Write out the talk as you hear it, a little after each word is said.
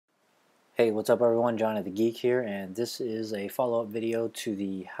Hey, what's up everyone? Johnny the Geek here, and this is a follow-up video to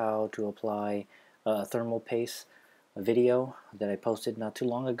the how to apply thermal paste video that I posted not too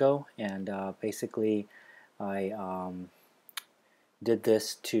long ago. And basically I did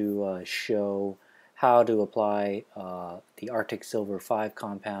this to show how to apply the Arctic Silver 5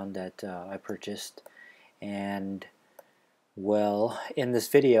 compound that I purchased. And well, in this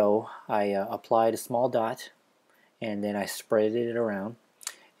video I applied a small dot and then I spread it around.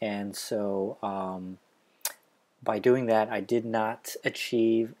 And so by doing that, I did not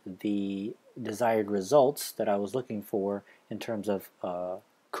achieve the desired results that I was looking for in terms of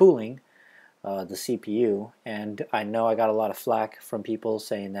cooling the CPU. And I know I got a lot of flack from people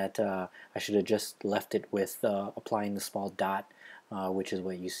saying that I should have just left it with applying the small dot, which is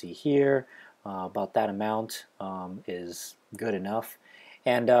what you see here. About that amount is good enough.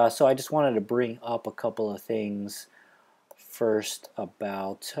 And so I just wanted to bring up a couple of things first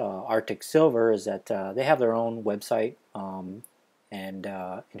about Arctic Silver. Is that they have their own website and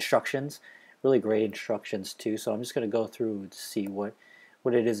instructions, really great instructions too. So I'm just going to go through to see what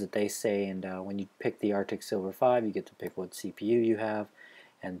it is that they say. And when you pick the Arctic Silver 5, you get to pick what CPU you have,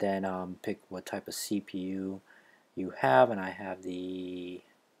 and then pick what type of CPU you have. And I have the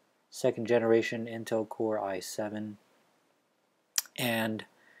second generation Intel Core i7, and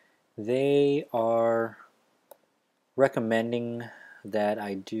they are recommending that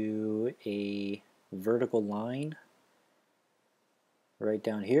I do a vertical line right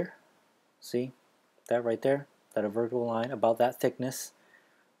down here. See that right there? That a vertical line about that thickness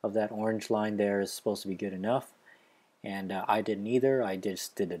of that orange line there is supposed to be good enough. And I didn't either. I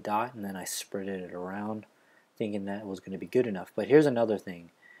just did a dot and then I spread it around thinking that was going to be good enough. But here's another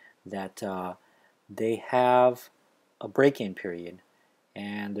thing, that they have a break-in period,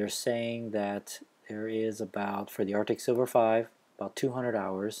 and they're saying that there is about, for the Arctic Silver 5, about 200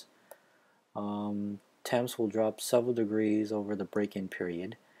 hours. Temps will drop several degrees over the break-in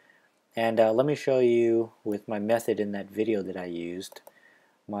period. And let me show you with my method in that video that I used,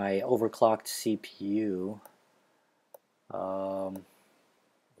 my overclocked CPU. My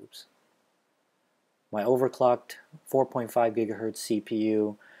overclocked 4.5 gigahertz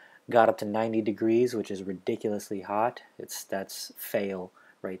CPU got up to 90 degrees, which is ridiculously hot. That's fail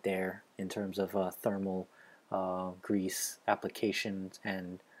right there in terms of thermal grease applications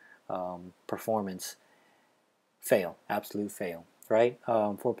and performance. Fail, absolute fail, right?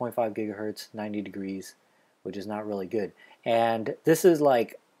 4.5 gigahertz, 90 degrees, which is not really good. And this is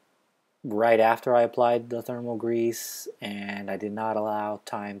like right after I applied the thermal grease, and I did not allow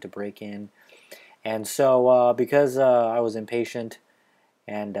time to break in. And so because I was impatient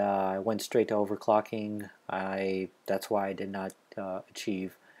and I went straight to overclocking, that's why I did not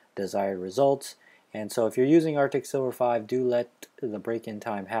achieve desired results. And so if you're using Arctic Silver 5, do let the break-in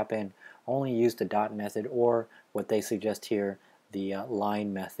time happen. Only use the dot method, or what they suggest here, the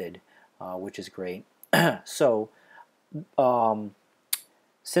line method, which is great. So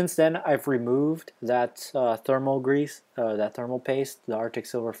since then I've removed that thermal grease, that thermal paste, the Arctic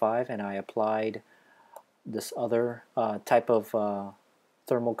Silver 5, and I applied this other type of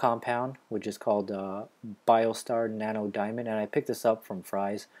thermal compound, which is called Biostar Nano Diamond, and I picked this up from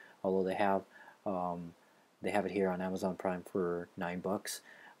Fry's, although they have it here on Amazon Prime for $9.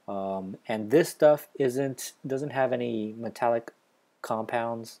 And this stuff doesn't have any metallic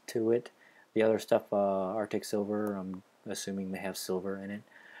compounds to it. The other stuff, Arctic Silver, I'm assuming they have silver in it,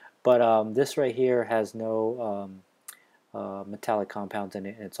 but this right here has no metallic compounds in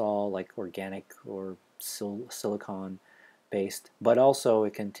it. It's all like organic or silicon based, but also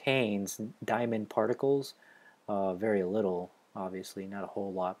it contains diamond particles, very little, obviously not a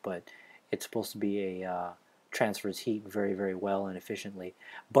whole lot, but it's supposed to be a transfers heat very, very well and efficiently.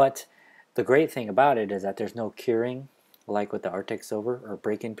 But the great thing about it is that there's no curing like with the Arctic Silver or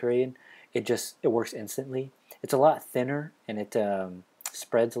break-in period. It works instantly. It's a lot thinner and it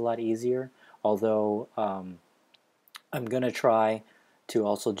spreads a lot easier, although I'm gonna try to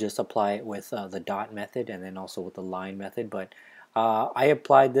also just apply it with the dot method and then also with the line method. But I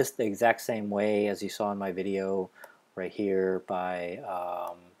applied this the exact same way as you saw in my video right here by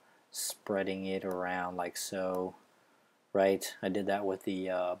spreading it around like so, right? I did that with the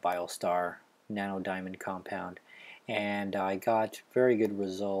Biostar Nano Diamond compound, and I got very good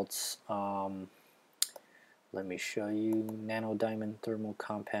results. Let me show you Nano Diamond thermal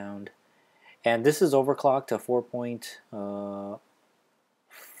compound, and this is overclocked to 4.5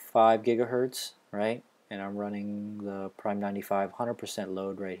 gigahertz, right? And I'm running the Prime 95 100%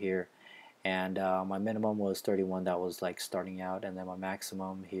 load right here, and my minimum was 31. That was like starting out, and then my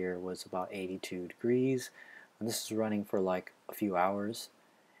maximum here was about 82 degrees, and this is running for like a few hours.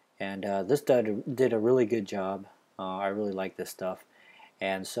 and this did a really good job. I really like this stuff,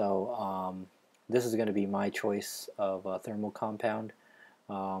 and so this is going to be my choice of a thermal compound,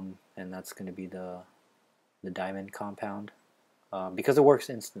 and that's going to be the diamond compound, because it works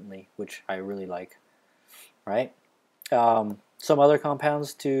instantly, which I really like. Right? Some other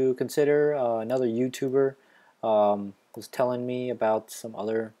compounds to consider. Another YouTuber was telling me about some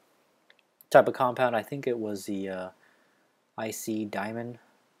other type of compound. I think it was the IC diamond.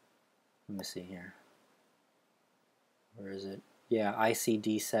 Let me see here. Where is it? Yeah,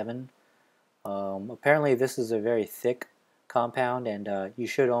 ICD7. Apparently this is a very thick compound, and you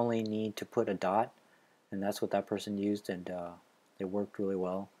should only need to put a dot, and that's what that person used, and it worked really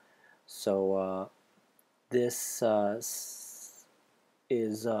well. So this looks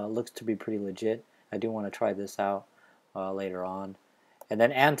to be pretty legit. I do want to try this out later on. And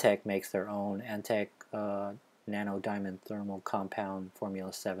then Antec makes their own Antec Nano Diamond Thermal Compound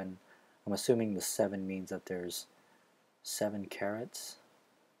Formula 7. I'm assuming the 7 means that there's 7 carats.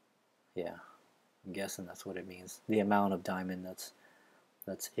 Yeah, I'm guessing that's what it means. The amount of diamond that's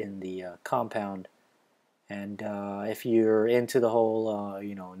in the compound. And if you're into the whole,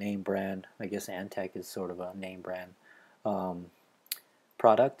 name brand, I guess Antec is sort of a name brand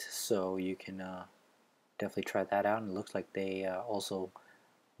product, so you can definitely try that out. And it looks like they also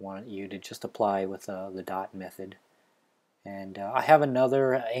want you to just apply with the dot method. And I have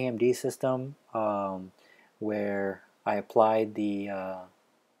another AMD system where I applied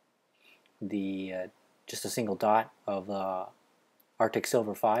just a single dot of Arctic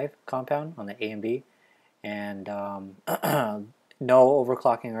Silver 5 compound on the AMD, and no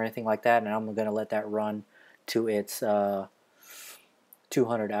overclocking or anything like that, and I'm going to let that run to its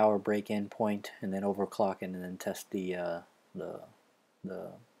 200-hour break-in point, and then overclock it, and then test the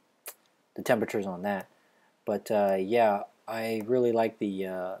temperatures on that. But yeah, I really like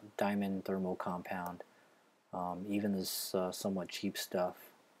the diamond thermal compound, even this somewhat cheap stuff.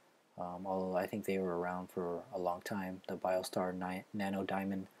 Although I think they were around for a long time, the Biostar Nano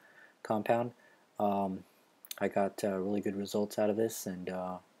Diamond compound. I got really good results out of this, and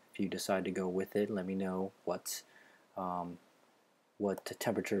if you decide to go with it, let me know what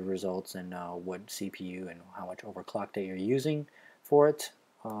temperature results and what CPU and how much overclock that you're using for it,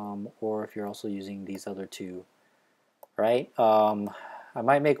 or if you're also using these other two. Right? I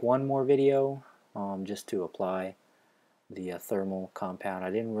might make one more video just to apply the thermal compound.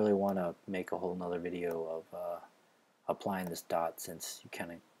 I didn't really want to make a whole nother video of applying this dot, since you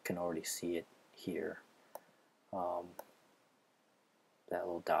kind of can already see it here. That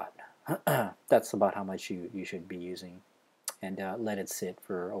little dot. That's about how much you should be using, and let it sit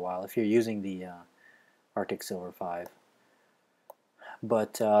for a while if you're using the Arctic Silver 5.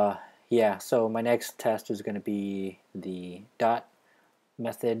 But yeah, so my next test is going to be the dot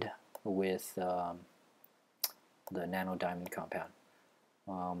method with the nano diamond compound.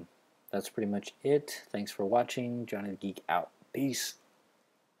 That's pretty much it. Thanks for watching. Johnny the Geek out. Peace.